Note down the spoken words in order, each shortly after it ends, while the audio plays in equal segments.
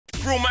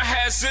Rumor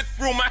has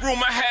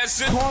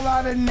it. Call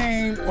out a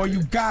name, or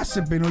you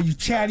gossiping, or you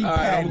chatty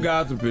patty. I'm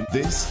gossiping.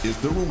 This is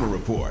the Rumor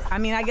Report. I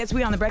mean, I guess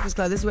we on the Breakfast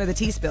Club. This is where the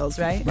tea spills,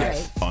 right?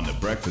 Right. On the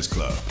Breakfast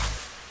Club.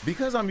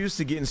 Because I'm used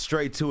to getting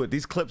straight to it,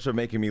 these clips are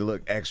making me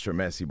look extra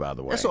messy, by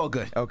the way. That's all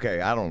good.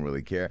 Okay, I don't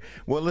really care.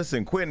 Well,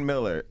 listen, Quentin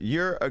Miller,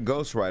 you're a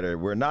ghostwriter.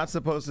 We're not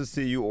supposed to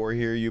see you or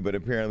hear you, but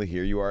apparently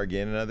here you are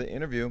again in another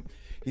interview.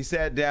 He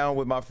sat down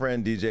with my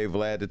friend DJ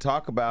Vlad to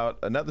talk about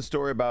another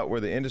story about where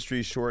the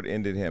industry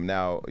short-ended him.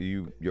 Now,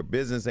 your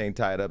business ain't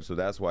tied up, so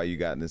that's why you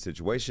got in this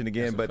situation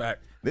again. That's a but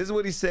fact. This is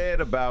what he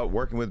said about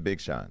working with Big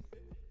Sean.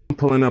 I'm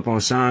pulling up on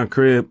Sean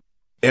crib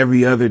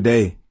every other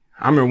day.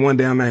 I remember one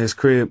day I'm at his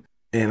crib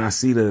and I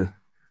see the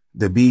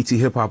BET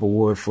Hip Hop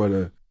Award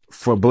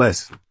for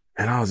Bless.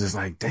 And I was just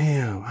like,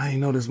 damn, I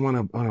ain't know this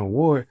won an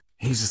award.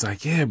 He's just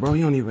like, yeah, bro,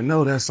 you don't even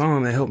know that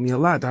song that helped me a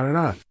lot,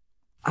 da-da-da.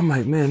 I'm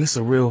like, man, this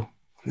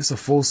a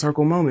full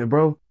circle moment,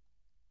 bro.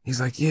 He's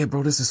like, yeah,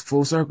 bro, this is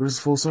full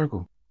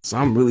circle. So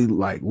I'm really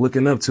like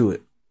looking up to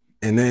it.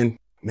 And then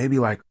maybe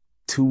like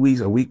 2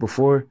 weeks, a week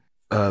before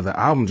the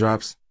album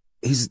drops,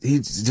 he's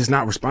just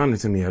not responding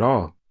to me at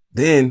all.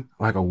 Then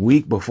like a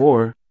week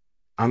before,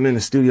 I'm in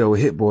the studio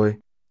with Hit Boy.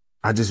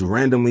 I just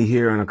randomly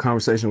hear in a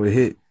conversation with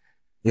Hit,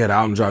 yeah, the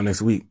album drop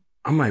next week.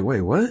 I'm like,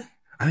 wait, what?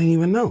 I didn't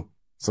even know.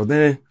 So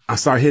then I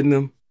start hitting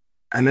him,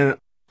 and then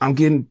I'm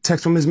getting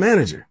text from his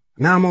manager.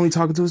 Now I'm only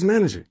talking to his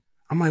manager.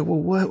 I'm like,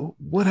 well,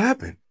 what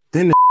happened?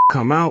 Then the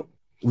come out.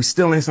 We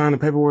still ain't signed the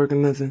paperwork or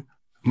nothing.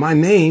 My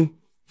name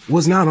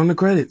was not on the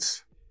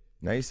credits.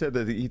 Now, he said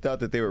that he thought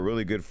that they were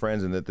really good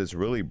friends and that this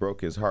really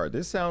broke his heart.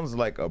 This sounds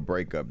like a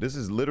breakup. This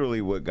is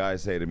literally what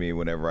guys say to me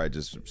whenever I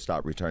just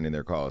stop returning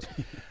their calls.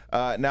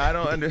 Now, I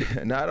don't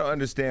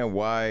understand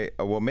why.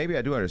 Well, maybe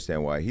I do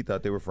understand why. He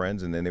thought they were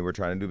friends and then they were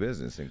trying to do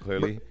business. And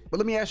clearly.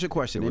 But let me ask you a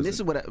question. And this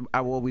is what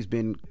I've always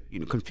been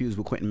confused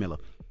with Quentin Miller.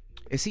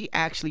 Is he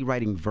actually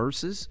writing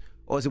verses,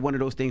 or is it one of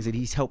those things that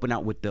he's helping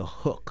out with the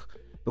hook?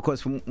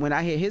 Because from when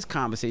I hear his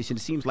conversation, it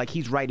seems like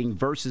he's writing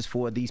verses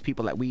for these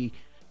people that we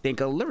think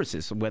are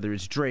lyricists, whether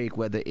it's Drake,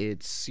 whether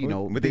it's,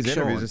 with these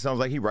interviews, it sounds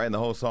like he's writing the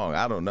whole song.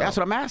 I don't know. That's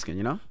what I'm asking,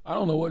 I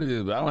don't know what it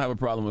is, but I don't have a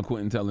problem with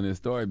Quentin telling his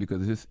story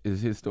because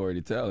it's his story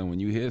to tell. And when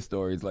you hear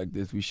stories like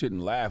this, we shouldn't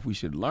laugh. We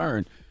should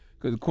learn.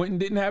 Because Quentin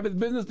didn't have his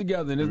business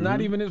together, and it's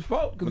not even his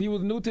fault because he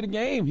was new to the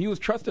game. He was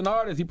trusting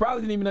artists. He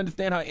probably didn't even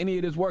understand how any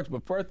of this works.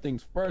 But first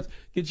things first,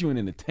 get you an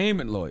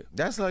entertainment lawyer.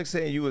 That's like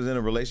saying you was in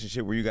a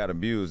relationship where you got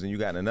abused and you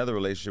got in another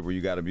relationship where you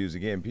got abused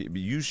again.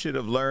 You should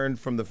have learned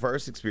from the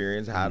first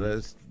experience how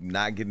to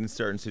not get in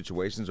certain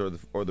situations or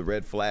the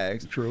red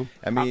flags. True.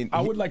 I mean,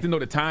 I would like to know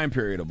the time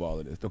period of all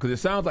of this, though, because it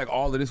sounds like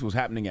all of this was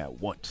happening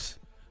at once.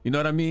 You know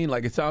what I mean?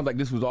 Like, it sounds like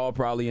this was all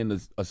probably in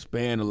a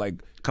span of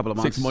like couple of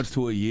months. 6 months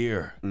to a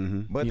year.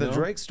 But the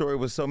Drake story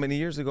was so many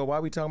years ago. Why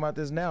are we talking about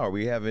this now? Are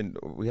we having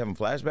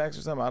flashbacks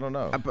or something? I don't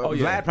know.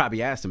 Vlad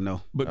probably asked him,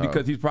 though. But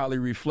because he's probably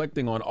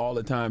reflecting on all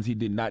the times he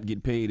did not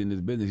get paid in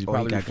his business. He's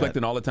probably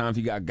reflecting all the times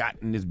he got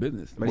in his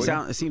business. But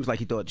it seems like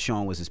he thought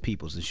Sean was his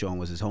people's and Sean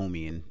was his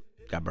homie and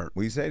got burnt.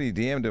 We said he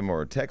DM'd him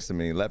or texted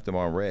him and he left him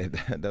on red.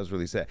 That was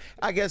really sad.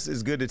 I guess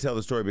it's good to tell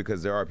the story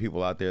because there are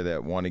people out there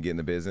that want to get in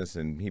the business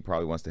and he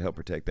probably wants to help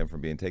protect them from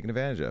being taken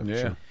advantage of.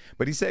 Yeah. Sure.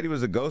 But he said he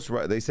was a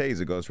ghostwriter. They say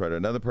he's a ghostwriter.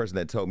 Another person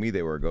that told me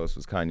they were a ghost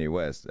was Kanye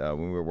West.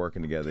 When we were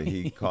working together,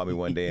 he called me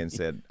one day and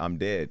said, I'm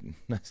dead.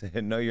 I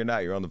said, no, you're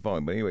not. You're on the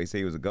phone. But anyway, he said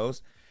he was a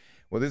ghost.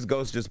 Well, this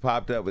ghost just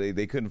popped up.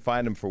 They couldn't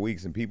find him for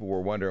weeks, and people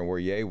were wondering where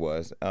Ye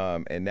was.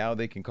 And now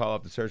they can call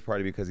off the search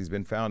party because he's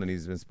been found and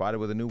he's been spotted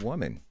with a new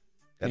woman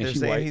that they're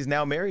saying he's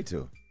now married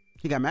to.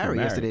 He got married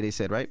yesterday, they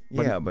said, right?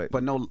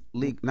 But not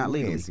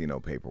legally. Didn't see no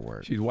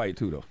paperwork. She's white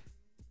too, though.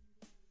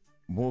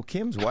 Well,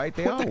 Kim's white.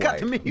 They all white. Got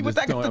to me? What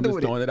that got to do I'm just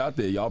with throwing it out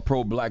there. Y'all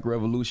pro-black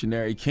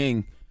revolutionary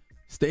king,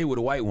 stay with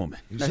a white woman.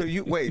 So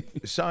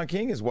Sean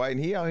King is white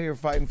and he out here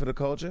fighting for the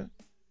culture?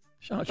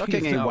 Sean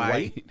King ain't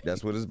white.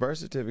 That's what his birth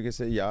certificate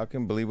said. Y'all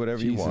can believe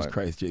whatever you want. Jesus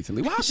Christ, Jason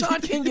Lee. Why Sean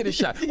King get a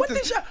shot?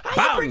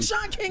 How you bring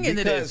Sean King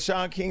into this? Because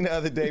Sean King the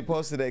other day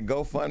posted that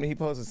GoFundMe. He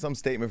posted some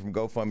statement from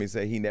GoFundMe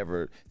saying he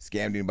never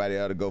scammed anybody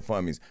out of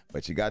GoFundMes.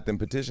 But you got them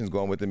petitions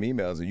going with them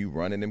emails and you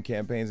running them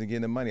campaigns and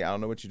getting them money. I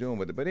don't know what you're doing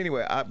with it. But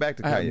anyway, back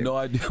to Kanye. I have no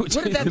idea what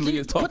Jason Lee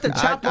is talking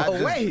about. Put the chopper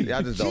away.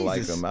 I just don't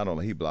like him. I don't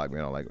know. He blocked me.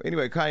 I don't like him.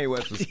 Anyway, Kanye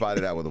West was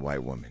spotted out with a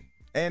white woman.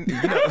 And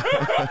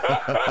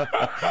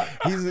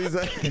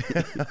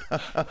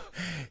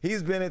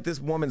he's been at this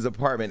woman's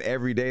apartment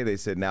every day, they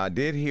said. Now, I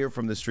did hear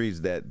from the streets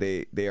that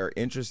they are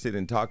interested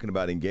in talking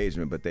about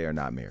engagement, but they are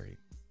not married.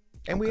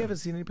 And we haven't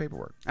seen any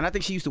paperwork. And I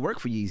think she used to work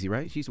for Yeezy,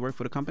 right? She used to work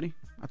for the company?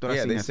 I thought I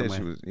seen that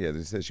somewhere.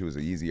 They said she was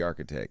a Yeezy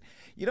architect.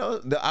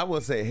 I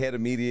will say head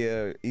of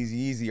media,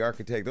 Yeezy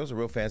architect, those are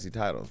real fancy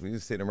titles. We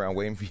just sitting around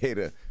waiting for you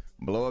to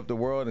blow up the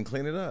world and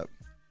clean it up.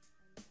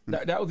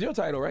 That was your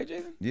title, right,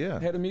 Jason? Yeah.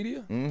 Head of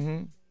media?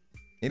 Mm-hmm.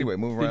 Anyway,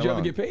 moving right along. Did you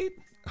ever get paid?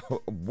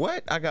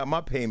 What? I got my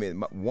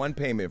payment, one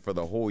payment for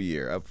the whole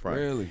year up front.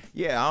 Really?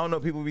 Yeah, I don't know.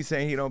 People be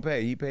saying he don't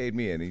pay. He paid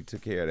me, and he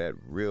took care of that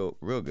real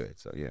good.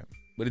 So, yeah.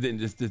 But it didn't.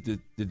 Just the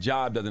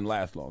job doesn't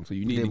last long, so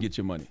you need to get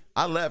your money.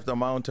 I left on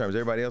my own terms.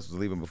 Everybody else was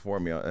leaving before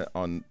me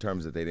on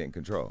terms that they didn't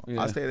control.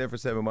 Yeah. I stayed there for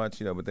 7 months,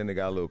 but then they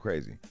got a little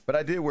crazy. But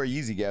I did wear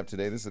Yeezy Gap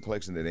today. This is a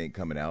collection that ain't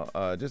coming out,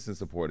 just in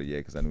support of Ye,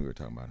 because I knew we were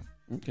talking about him.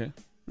 Okay.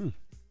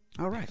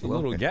 All right. It's a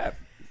little gap.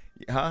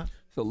 Huh?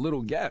 It's a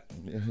little gap.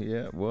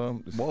 Yeah,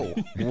 well. Whoa.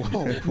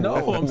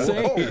 No, I'm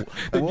saying.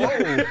 Whoa.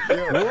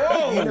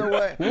 You know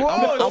what?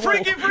 Whoa.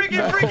 Freaky Friday.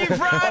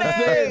 I'm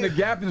saying the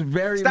gap is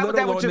very Stop with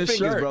that little with on your this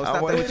fingers, shirt. bro. Stop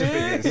that with your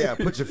fingers. Yeah,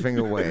 put your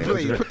finger away.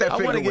 Please, put that I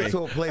finger want to away. get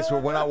to a place where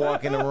when I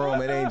walk in the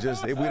room, it ain't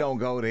just, we don't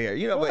go there.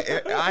 But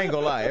I ain't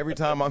gonna lie. Every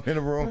time I'm in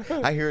a room,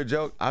 I hear a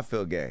joke, I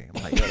feel gay.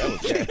 I'm like, yo, that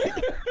was gay.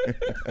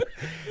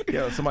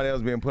 Somebody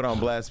else being put on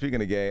blast.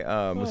 Speaking of gay,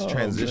 let's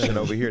transition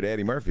over here to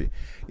Eddie Murphy.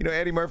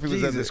 Eddie Murphy was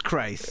Jesus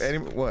Christ.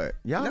 What?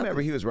 Y'all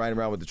remember he was riding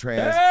around with the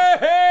trans?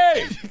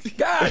 Hey!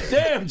 God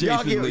damn,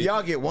 Jason Lee.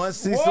 Y'all get one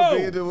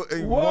Cecil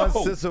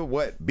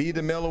B.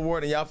 DeMille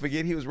Award, and y'all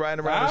forget he was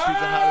riding around the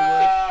streets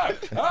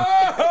of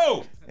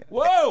Hollywood.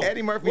 Whoa!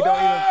 Eddie Murphy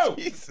don't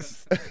even.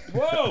 Jesus.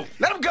 Whoa!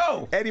 Let him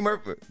go. Eddie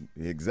Murphy.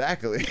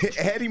 Exactly.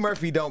 Eddie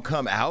Murphy don't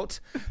come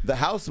out the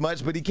house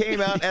much, but he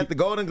came out at the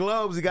Golden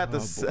Globes. He got the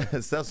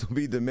Cecil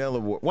B. DeMille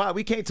Award. Why?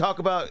 We can't talk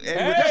about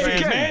Eddie with the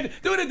trans man.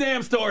 Do the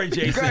damn story,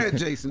 Jason. Go ahead,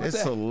 Jason.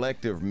 This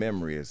selective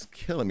memory is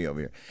killing me over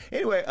here.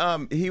 Anyway,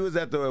 he was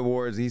at the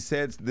awards. He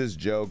said this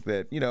joke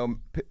that,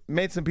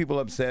 made some people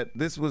upset.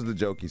 This was the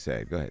joke he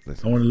said. Go ahead,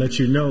 listen. I want to let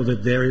you know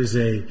that there is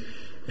a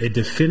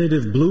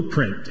definitive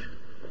blueprint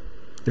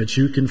that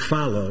you can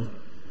follow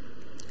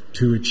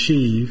to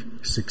achieve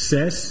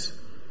success,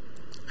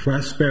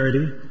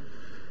 prosperity,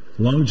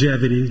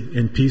 longevity,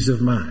 and peace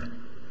of mind.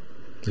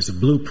 It's a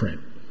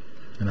blueprint,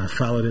 and I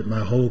followed it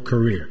my whole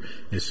career.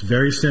 It's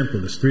very simple.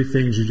 There's 3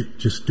 things. You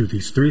just do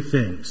these 3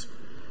 things.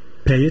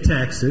 Pay your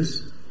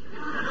taxes,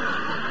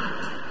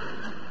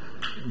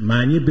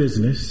 mind your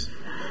business,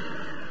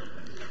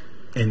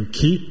 and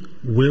keep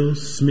Will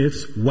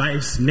Smith's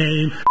wife's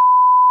name.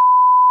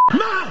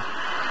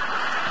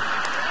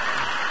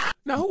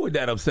 Now, who would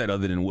that upset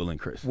other than Will and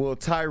Chris? Well,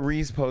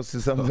 Tyrese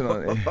posted something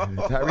on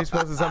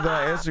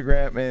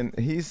Instagram, and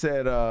he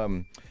said,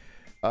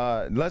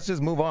 let's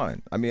just move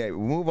on.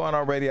 Move on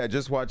already. I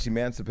just watched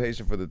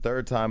Emancipation for the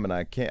 3rd time, and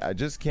I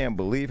just can't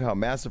believe how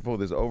masterful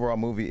this overall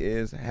movie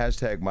is.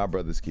 # my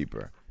brother's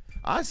keeper.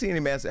 I've seen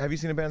Emancipation. Have you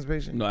seen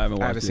Emancipation? No, I haven't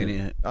watched it. I haven't seen it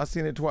yet. I've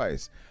seen it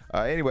twice.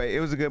 Anyway, it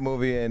was a good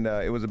movie, and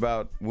it was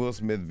about Will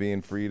Smith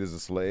being freed as a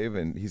slave,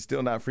 and he's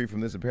still not free from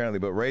this apparently,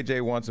 but Ray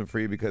J wants him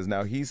free because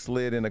now he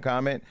slid in a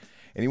comment,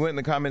 and he went in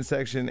the comment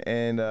section,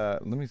 and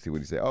let me see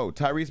what he said. Oh,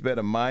 Tyrese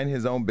better mind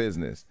his own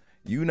business.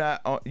 You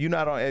not on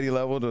Eddie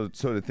level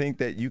to think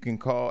that you can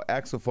call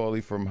Axel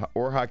Foley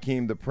or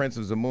Hakeem the Prince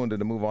of Zamunda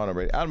to move on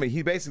already.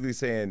 He basically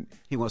saying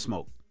he wants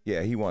smoke.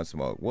 Yeah, he wants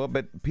smoke. Well,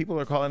 but people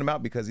are calling him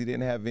out because he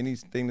didn't have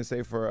anything to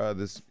say for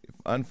this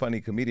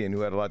unfunny comedian who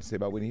had a lot to say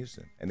about Whitney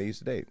Houston, and they used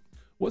to date.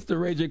 What's the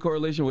Ray J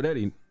correlation with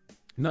Eddie?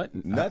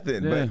 Nothing. But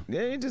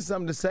it's just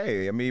something to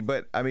say.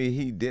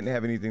 He didn't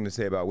have anything to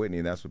say about Whitney,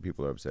 and that's what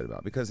people are upset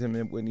about because him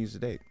and Whitney used to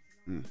date.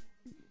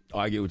 Oh,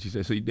 I get what you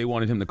said. So they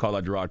wanted him to call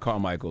out Gerard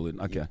Carmichael.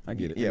 Okay, I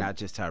get it. Yeah, not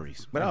just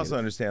Tyrese. But I also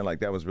understand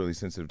that was really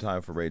sensitive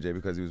time for Ray J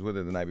because he was with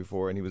her the night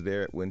before, and he was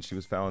there when she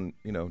was found,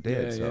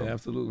 dead. Yeah,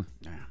 absolutely.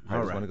 I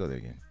just want to go there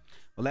again.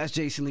 Well, that's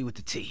Jason Lee with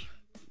the T.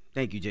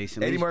 Thank you,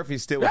 Jason Lee. Eddie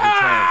Murphy's still with the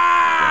trans.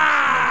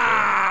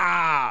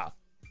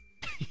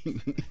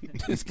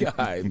 This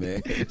guy,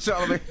 man.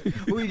 Charlamagne,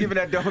 who are you giving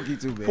that donkey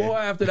to, man? 4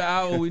 after the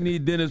hour, we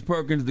need Dennis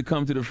Perkins to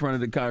come to the front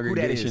of the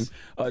congregation. Who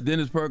that is?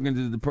 Dennis Perkins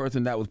is the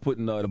person that was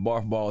putting the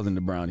barf balls in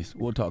the brownies.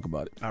 We'll talk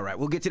about it. All right,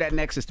 we'll get to that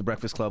next. It's The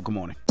Breakfast Club. Good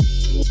morning.